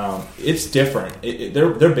offense, it's different.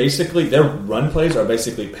 They're basically, their run plays are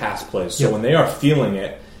basically pass plays. So when they are feeling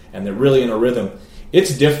it and they're really in a rhythm,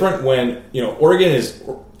 it's different when, Oregon is.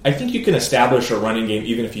 I think you can establish a running game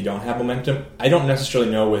even if you don't have momentum. I don't necessarily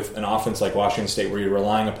know with an offense like Washington State where you're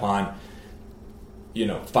relying upon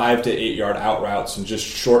 5 to 8 yard out routes and just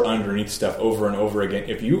short underneath stuff over and over again.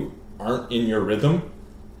 If you aren't in your rhythm,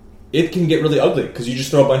 it can get really ugly because you just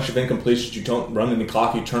throw a bunch of incompletions, you don't run any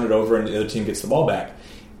clock, you turn it over, and the other team gets the ball back.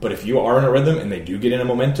 But if you are in a rhythm and they do get in a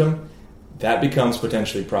momentum, that becomes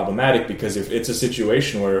potentially problematic because if it's a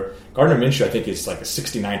situation where Gardner Minshew, I think, is like a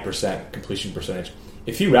 69% completion percentage.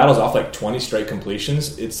 If he rattles off like 20 straight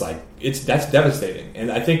completions, that's devastating.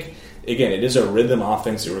 And I think, again, it is a rhythm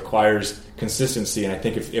offense. It requires consistency. And I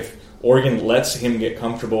think if Oregon lets him get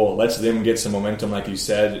comfortable, lets them get some momentum, like you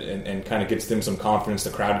said, and kind of gets them some confidence, the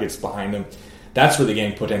crowd gets behind them, that's where the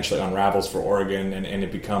game potentially unravels for Oregon, and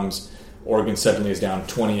it becomes Oregon suddenly is down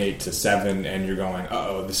 28-7, and you're going,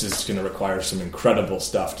 uh-oh, this is going to require some incredible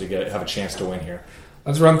stuff to have a chance to win here.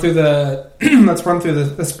 Let's run through the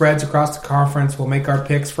the spreads across the conference. We'll make our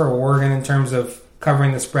picks for Oregon in terms of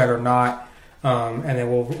covering the spread or not, and then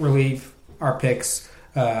we'll relieve our picks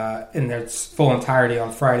in their full entirety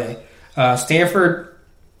on Friday. Stanford,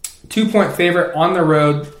 2-point favorite on the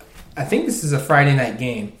road. I think this is a Friday night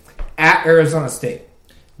game at Arizona State.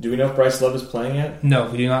 Do we know if Bryce Love is playing yet? No,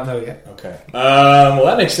 we do not know yet. Okay. Well,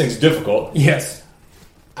 that makes things difficult. Yes.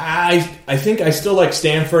 I think I still like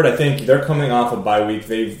Stanford. I think they're coming off a bye week.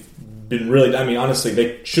 They've been really... I mean, honestly,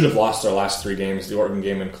 they should have lost their last 3 games, the Oregon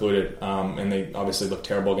game included. And they obviously looked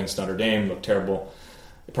terrible against Notre Dame, looked terrible,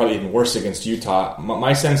 probably even worse against Utah.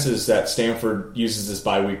 My sense is that Stanford uses this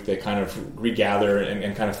bye week. They kind of regather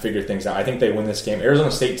and kind of figure things out. I think they win this game. Arizona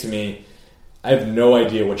State, to me, I have no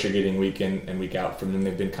idea what you're getting week in and week out from them.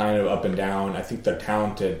 They've been kind of up and down. I think they're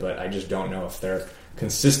talented, but I just don't know if they're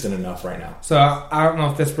consistent enough right now. So I don't know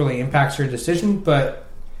if this really impacts your decision, but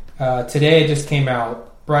today it just came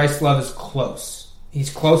out. Bryce Love is close.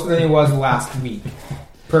 He's closer than he was last week,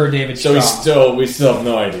 per David Shaw. So we still have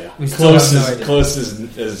no idea. Close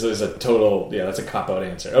is a total, that's a cop-out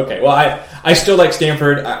answer. Okay, well, I still like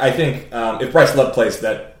Stanford. I think if Bryce Love plays,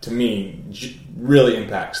 that, to me, really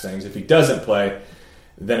impacts things. If he doesn't play,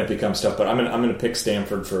 then it becomes tough. But I'm going to pick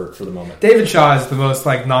Stanford for the moment. David Shaw is the most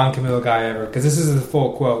non-committal guy ever because this is a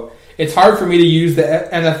full quote. It's hard for me to use the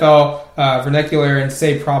NFL vernacular and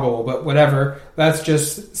say probable, but whatever. That's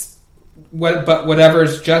just but whatever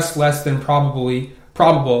is just less than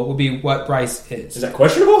probable will be what Bryce is. Is that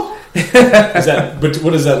questionable? But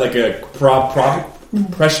what is that, like a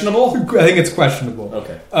questionable? I think it's questionable.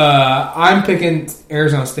 Okay. I'm picking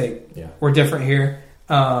Arizona State. Yeah. We're different here.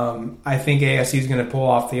 I think ASU is going to pull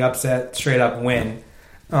off the upset, straight up win.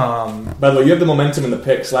 By the way, you have the momentum in the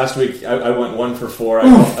picks. Last week, I went 1 for 4.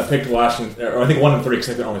 I picked Washington, or I think 1 and 3 because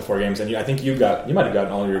I picked only 4 games. And I think you might have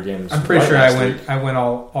gotten all your games. I'm pretty sure I went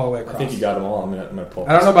all the way across. I think you got them all. I'm gonna pull.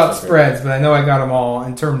 I don't know about spreads, but I know I got them all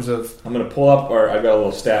in terms of. I'm gonna pull up, or I've got a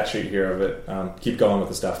little stat sheet here of it. Keep going with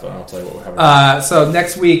the stuff, and I'll tell you what we have. So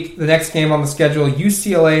next week, the next game on the schedule,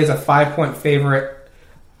 UCLA is a 5-point favorite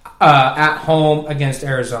at home against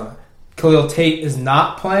Arizona. Khalil Tate is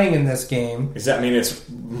not playing in this game. Does that mean it's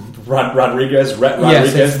Rodriguez?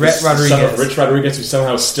 Yes, it's Rhett Rodriguez. Son of Rich Rodriguez, who's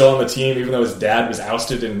somehow still on the team, even though his dad was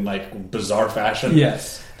ousted in bizarre fashion.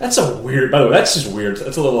 Yes. That's a weird... By the way, that's just weird.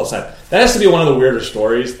 That's a little aside. That has to be one of the weirder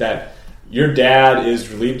stories, that your dad is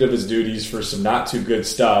relieved of his duties for some not too good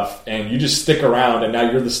stuff, and you just stick around, and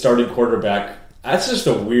now you're the starting quarterback. That's just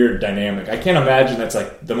a weird dynamic. I can't imagine that's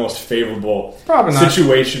the most favorable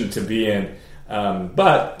situation to be in.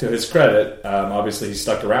 But to his credit, obviously he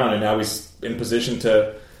stuck around, and now he's in position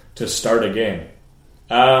to start a game.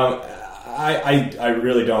 I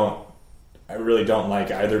really don't like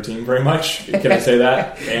either team very much. Can I say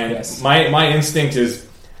that? And yes. My instinct is,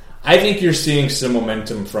 I think you're seeing some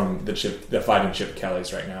momentum from the Fighting Chip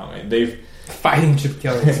Kellys right now, and Fighting Chip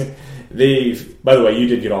Kellys. By the way, you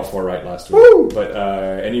did get all 4 right last week. Woo! But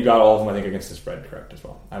and you got all of them, I think, against the spread correct as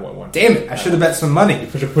well. I went 1. Damn it! I should have bet some money. You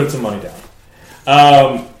should put some money down.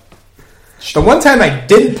 The one time I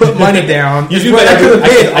didn't put money down, you do bet I could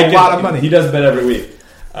have made a lot of money. He does bet every week.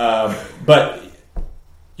 But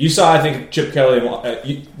you saw, I think, Chip Kelly.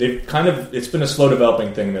 It's been a slow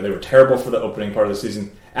developing thing. They were terrible for the opening part of the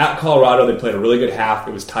season. At Colorado, they played a really good half.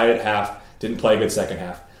 It was tied at half. Didn't play a good second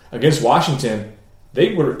half. Against Washington,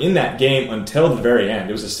 they were in that game until the very end.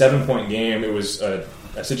 It was a 7-point game. It was a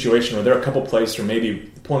situation where they're a couple plays from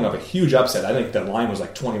maybe pulling off a huge upset. I think the line was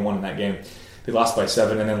like 21 in that game. They lost by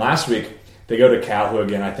 7. And then last week, they go to Cal, who,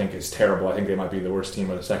 again, I think is terrible. I think they might be the worst team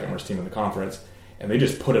or the second worst team in the conference. And they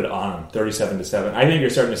just put it on them, 37-7. I think you're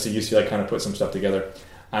starting to see UCLA kind of put some stuff together.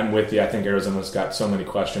 I'm with you. I think Arizona's got so many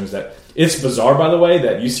questions that it's bizarre, by the way,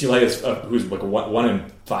 that UCLA is, who's like 1-5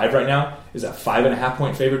 right now, is a 5.5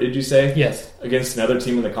 point favorite, did you say? Yes. Against another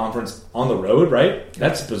team in the conference on the road, right?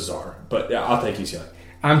 That's bizarre. But yeah, I'll take UCLA.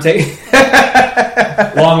 I'm taking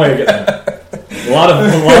long way to get there. A lot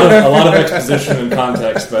of exposition and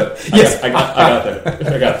context, but yes. I got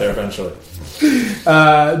there. I got there eventually.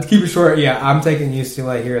 To keep it short, yeah, I'm taking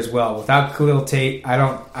UCLA here as well. Without Khalil Tate, I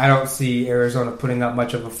don't see Arizona putting up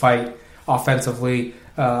much of a fight offensively.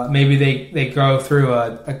 Maybe they go through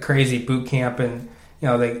a crazy boot camp and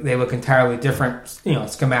they look entirely different,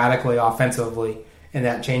 schematically, offensively, and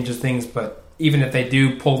that changes things. But even if they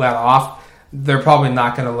do pull that off, they're probably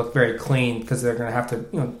not going to look very clean because they're going to have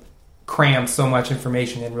to cram so much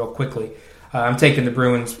information in real quickly. I'm taking the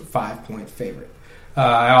Bruins 5-point favorite.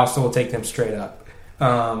 I also will take them straight up.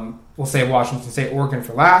 We'll say Washington State, Oregon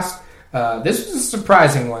for last. This was a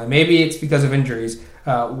surprising one. Maybe it's because of injuries.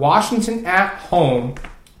 Washington at home,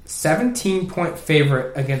 17-point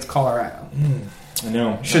favorite against Colorado. I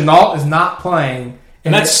know. Chenault is not playing.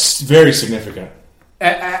 And that's very significant.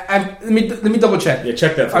 Let me double check. Yeah,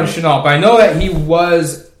 check that for on me. Chenault. But I know that he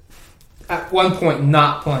was at one point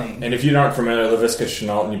not playing. And if you aren't familiar with Laviska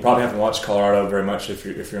Shenault, and you probably haven't watched Colorado very much if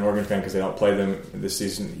you're an Oregon fan because they don't play them this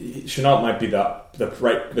season, Shenault might be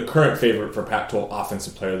the current favorite for Pac-12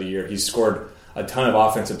 Offensive Player of the Year. He's scored a ton of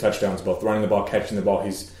offensive touchdowns, both running the ball, catching the ball.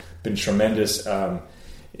 He's been tremendous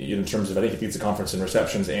in terms of, I think he leads the conference in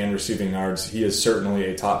receptions and receiving yards. He is certainly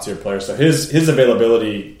a top-tier player. So his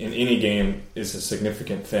availability in any game is a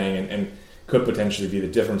significant thing and could potentially be the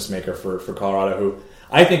difference maker for Colorado, who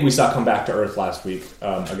I think we saw come back to earth last week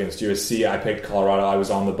against USC. I picked Colorado. I was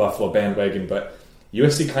on the Buffalo bandwagon, but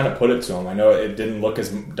USC kind of put it to them. I know it didn't look as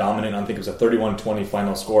dominant. I think it was a 31-20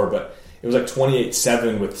 final score, but it was like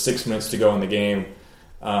 28-7 with 6 minutes to go in the game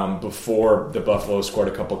before the Buffalo scored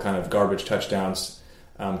a couple kind of garbage touchdowns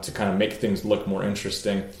to kind of make things look more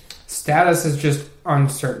interesting. Status is just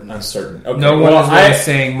uncertain. Okay. No one is really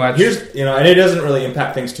saying much. And it doesn't really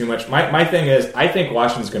impact things too much. My thing is, I think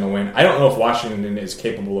Washington's going to win. I don't know if Washington is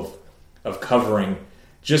capable of covering,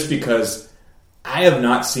 just because I have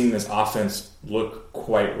not seen this offense look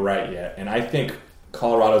quite right yet. And I think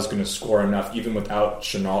Colorado's going to score enough, even without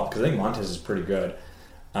Chenault, because I think Montez is pretty good,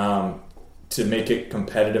 to make it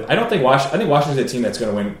competitive. I think Washington's a team that's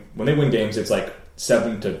going to win. When they win games, it's like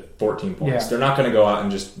 7 to 14 points. Yeah. They're not going to go out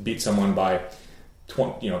and just beat someone by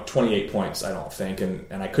 28 points, I don't think. And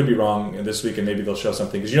I could be wrong this week, and maybe they'll show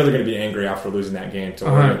something, because they're going to be angry after losing that game to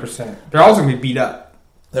Oregon. 100%. They're also going to be beat up.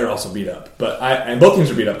 They're also beat up. And both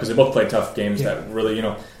teams are beat up because they both play tough games that really,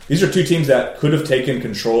 these are two teams that could have taken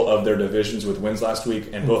control of their divisions with wins last week,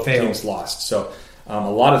 and both teams lost. So a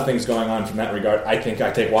lot of things going on from that regard. I think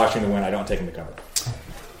I take Washington to win. I don't take them to cover.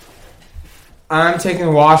 I'm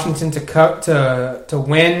taking Washington to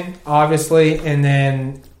win, obviously, and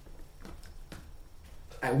then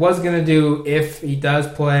I was going to do if he does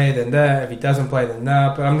play, then that. If he doesn't play, then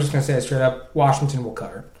that. But I'm just going to say it straight up: Washington will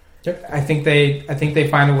cover. Yep. I think they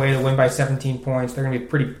find a way to win by 17 points. They're going to be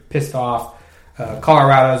pretty pissed off.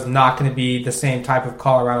 Colorado is not going to be the same type of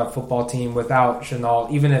Colorado football team without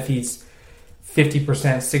Chenault, even if he's 50%,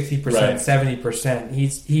 60%, 70%.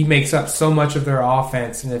 He makes up so much of their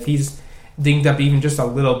offense, and if he's dinged up even just a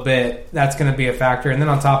little bit, that's going to be a factor. And then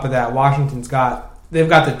on top of that, they've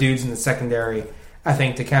got the dudes in the secondary, I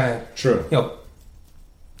think, to kind of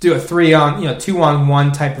do a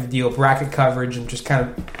 2-on-1 type of deal, bracket coverage, and just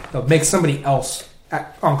kind of make somebody else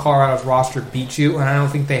on Colorado's roster beat you. And I don't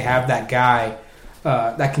think they have that guy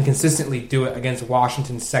that can consistently do it against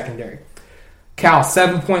Washington's secondary. Cal,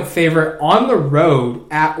 7-point favorite on the road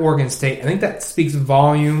at Oregon State. I think that speaks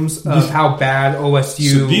volumes of how bad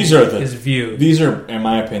OSU is viewed. These are, in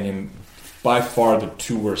my opinion, by far the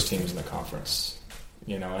two worst teams in the conference.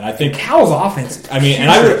 And I think Cal's offense. And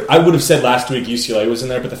I would have said last week UCLA was in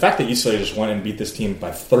there, but the fact that UCLA just went and beat this team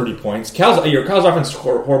by 30 points, Cal's offense is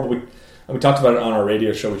horrible. We talked about it on our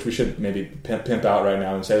radio show, which we should maybe pimp out right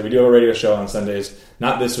now and say we do a radio show on Sundays.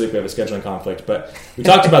 Not this week; we have a scheduling conflict, but we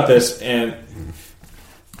talked about this. And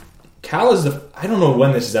Cal is I don't know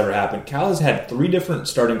when this has ever happened. Cal has had 3 different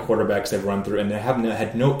starting quarterbacks they've run through, and they haven't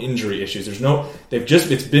had no injury issues.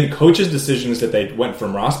 It's been coaches' decisions that they went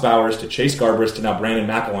from Ross Bowers to Chase Garbers to now Brandon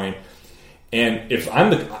McElwain. And if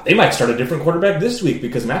they might start a different quarterback this week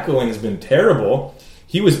because McElwain has been terrible.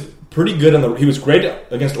 He was pretty good he was great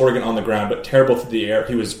against Oregon on the ground, but terrible through the air.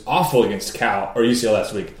 He was awful against Cal or UCLA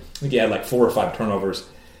last week. I think he had like 4 or 5 turnovers.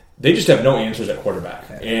 They just have no answers at quarterback,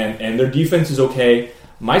 and their defense is okay.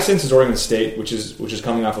 My sense is Oregon State, which is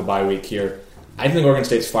coming off a bye week here. I think Oregon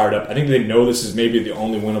State's fired up. I think they know this is maybe the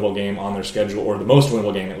only winnable game on their schedule, or the most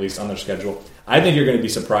winnable game at least on their schedule. I think you're going to be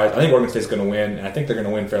surprised. I think Oregon State's going to win, and I think they're going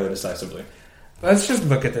to win fairly decisively. Let's just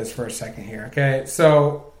look at this for a second here, okay?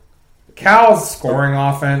 So Cal's scoring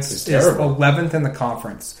offense is 11th in the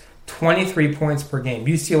conference, 23 points per game.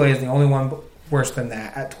 UCLA is the only one worse than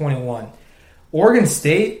that at 21. Oregon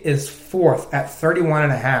State is 4th at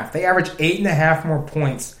 31.5. They average 8.5 more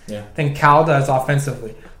points than Cal does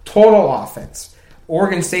offensively. Total offense.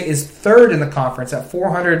 Oregon State is 3rd in the conference at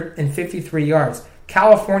 453 yards.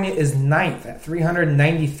 California is 9th at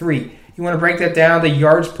 393. You want to break that down to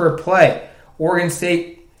yards per play. Oregon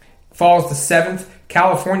State falls to 7th.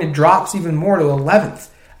 California drops even more to 11th.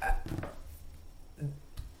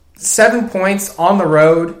 7 points on the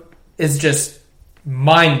road is just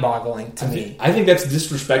mind-boggling to me. I think that's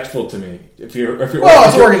disrespectful to me. If you're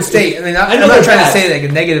it's Oregon State. I mean, I'm not trying to say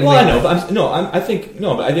that negatively. Well, I know, but I think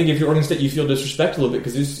if you're Oregon State, you feel disrespected a little bit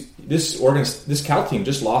because this Cal team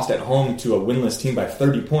just lost at home to a winless team by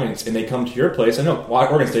 30 points, and they come to your place. I know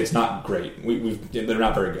Oregon State's not great. They're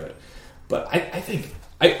not very good, but I think.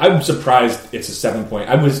 I'm surprised it's a 7 point.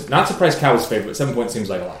 I was not surprised Cal was favored. 7 points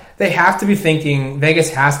seems like a lot. They have to be thinking.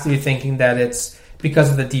 Vegas has to be thinking that it's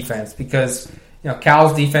because of the defense. Because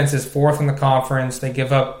Cal's defense is 4th in the conference. They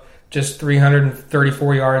give up just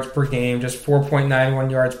 334 yards per game, just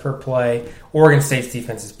 4.91 yards per play. Oregon State's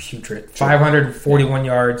defense is putrid. 541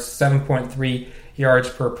 yards, 7.3 yards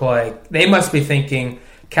per play. They must be thinking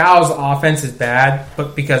Cal's offense is bad,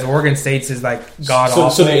 but because Oregon State's is like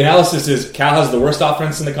god-awful. So the analysis is Cal has the worst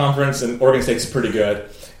offense in the conference, and Oregon State's pretty good.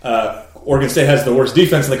 Oregon State has the worst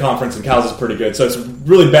defense in the conference, and Cal's is pretty good. So it's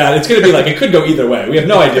really bad. It's going to be like, it could go either way. We have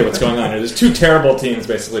no idea what's going on here. There's 2 terrible teams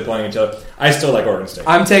basically playing each other. I still like Oregon State.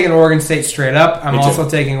 I'm taking Oregon State straight up. I'm also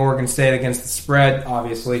taking Oregon State against the spread,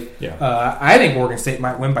 obviously. Yeah. I think Oregon State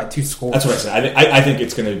might win by 2 scores. That's what I said. I think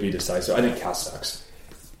it's going to be decisive. I think Cal sucks.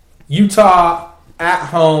 Utah at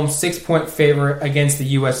home, 6-point favorite against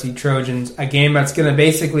the USC Trojans. A game that's going to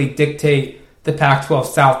basically dictate the Pac-12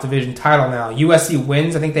 South Division title now. USC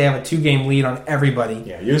wins. I think they have a 2-game lead on everybody.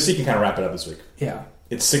 Yeah, USC can kind of wrap it up this week. Yeah.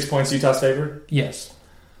 It's 6 points Utah's favor? Yes.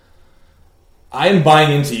 I'm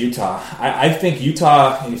buying into Utah. I think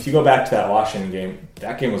Utah, and if you go back to that Washington game,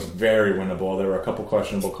 that game was very winnable. There were a couple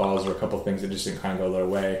questionable calls or a couple things that just didn't kind of go their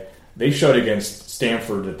way. They showed against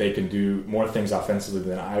Stanford that they can do more things offensively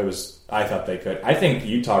than I thought they could. I think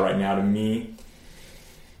Utah right now, to me,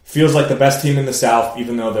 feels like the best team in the South,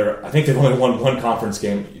 even though I think they've only won 1 conference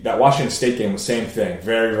game. That Washington State game was same thing.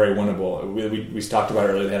 Very, very winnable. We talked about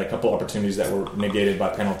it earlier. They had a couple opportunities that were negated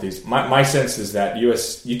by penalties. My sense is that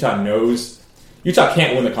Utah knows Utah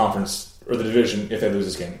can't win the conference or the division if they lose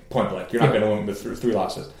this game. Point blank. You're not going to win with 3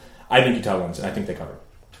 losses. I think Utah wins, and I think they cover.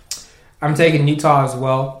 I'm taking Utah as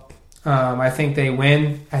well. I think they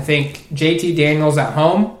win. I think JT Daniels at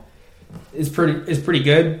home is pretty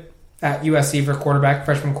good at USC for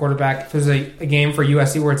freshman quarterback. If there's a game for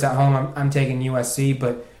USC where it's at home, I'm taking USC.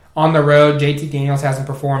 But on the road, JT Daniels hasn't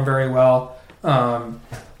performed very well.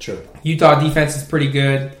 Sure. Utah defense is pretty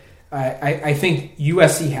good. I think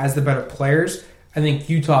USC has the better players. I think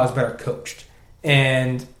Utah is better coached,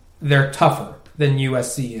 and they're tougher than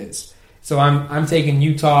USC is. So I'm taking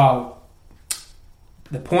Utah.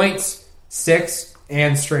 The points, 6,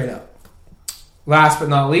 and straight up. Last but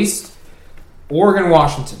not least,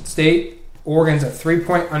 Oregon-Washington State. Oregon's a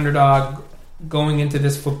 3-point underdog going into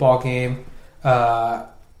this football game.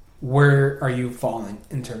 Where are you falling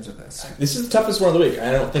in terms of this? This is the toughest one of the week.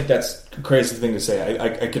 I don't think that's a crazy thing to say.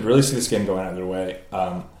 I could really see this game going either way.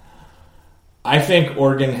 I think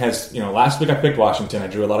Oregon has, last week I picked Washington. I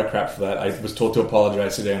drew a lot of crap for that. I was told to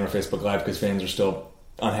apologize today on our Facebook Live because fans are still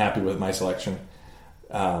unhappy with my selection.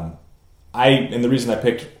 And the reason I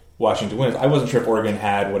picked Washington to win is I wasn't sure if Oregon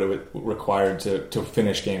had what it required to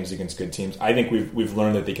finish games against good teams. I think we've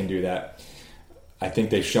learned that they can do that. I think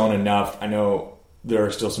they've shown enough. I know there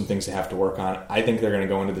are still some things they have to work on. I think they're going to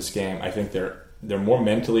go into this game. I think they're more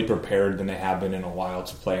mentally prepared than they have been in a while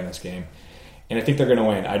to play in this game. And I think they're going to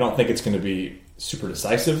win. I don't think it's going to be super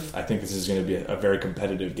decisive. I think this is going to be a very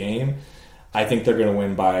competitive game. I think they're going to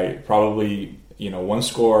win by probably 1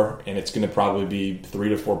 score, and it's going to probably be 3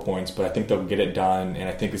 to 4 points, but I think they'll get it done, and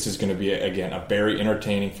I think this is going to be, again, a very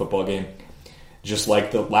entertaining football game, just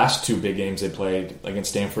like the last 2 big games they played against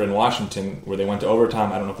Stanford and Washington, where they went to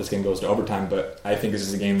overtime. I don't know if this game goes to overtime, but I think this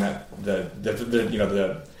is a game that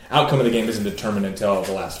outcome of the game isn't determined until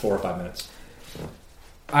the last 4 or 5 minutes.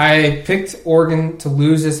 I picked Oregon to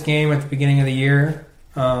lose this game at the beginning of the year.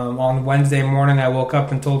 On Wednesday morning, I woke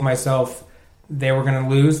up and told myself they were going to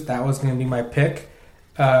lose. That was going to be my pick.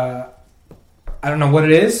 I don't know what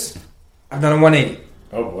it is. I've done a 180.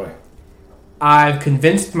 Oh, boy. I've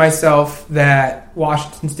convinced myself that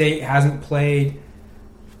Washington State hasn't played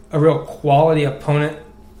a real quality opponent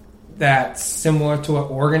that's similar to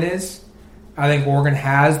what Oregon is. I think Oregon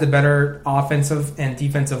has the better offensive and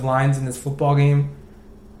defensive lines in this football game.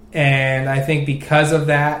 And I think because of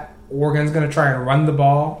that, Oregon's going to try and run the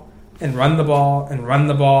ball and run the ball and run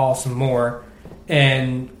the ball some more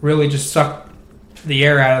and really just suck the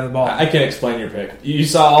air out of the ball. I can't explain your pick. You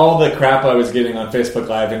saw all the crap I was getting on Facebook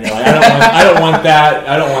Live, and you're like, I don't want that.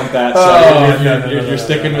 I don't want that. So you're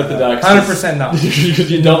sticking with the Ducks. 100% no.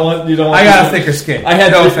 You don't want. I got a thicker skin. I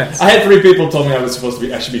had no offense. I had 3 people told me I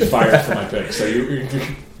should be fired for my pick. So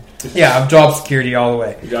yeah, I'm job security all the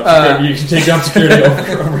way. You can take job security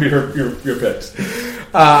over your picks.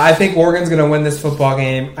 I think Oregon's going to win this football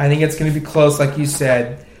game. I think it's going to be close, like you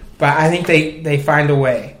said, but I think they find a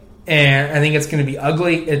way. And I think it's going to be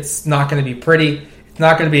ugly. It's not going to be pretty. It's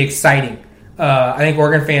not going to be exciting. I think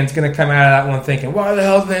Oregon fans going to come out of that one thinking, why the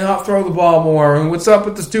hell did they not throw the ball more? And what's up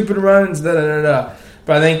with the stupid runs? Da, da, da, da.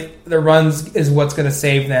 But I think the runs is what's going to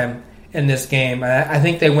save them in this game. I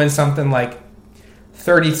think they win something like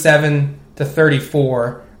 37-34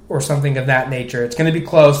 or something of that nature. It's going to be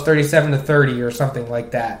close, 37-30 or something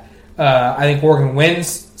like that. I think Oregon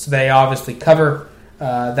wins, so they obviously cover.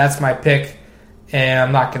 That's my pick. And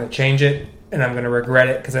I'm not going to change it, and I'm going to regret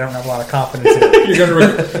it because I don't have a lot of confidence in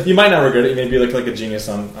it. You might not regret it. You may be like a genius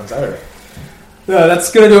on Saturday.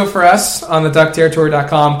 That's going to do it for us on the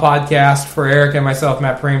DuckTerritory.com podcast. For Eric and myself,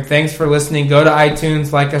 Matt Preem, thanks for listening. Go to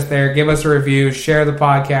iTunes, like us there, give us a review, share the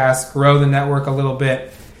podcast, grow the network a little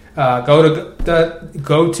bit. Go to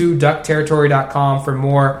DuckTerritory.com for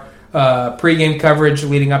more pregame coverage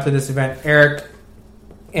leading up to this event. Eric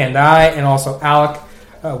and I, and also Alec,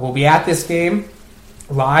 will be at this game.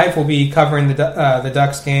 Live, we'll be covering the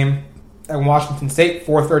Ducks game at Washington State,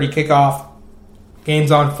 4:30 kickoff.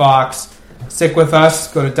 Game's on Fox. Stick with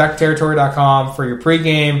us. Go to DuckTerritory.com for your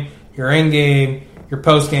pregame, your in-game, your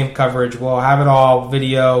post-game coverage. We'll have it all: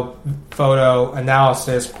 video, photo,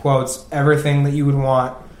 analysis, quotes, everything that you would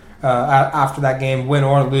want after that game, win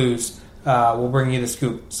or lose. We'll bring you the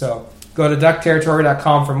scoop. So go to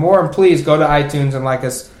DuckTerritory.com for more, and please go to iTunes and like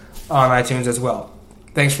us on iTunes as well.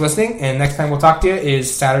 Thanks for listening, and next time we'll talk to you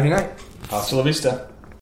is Saturday night. Hasta la vista.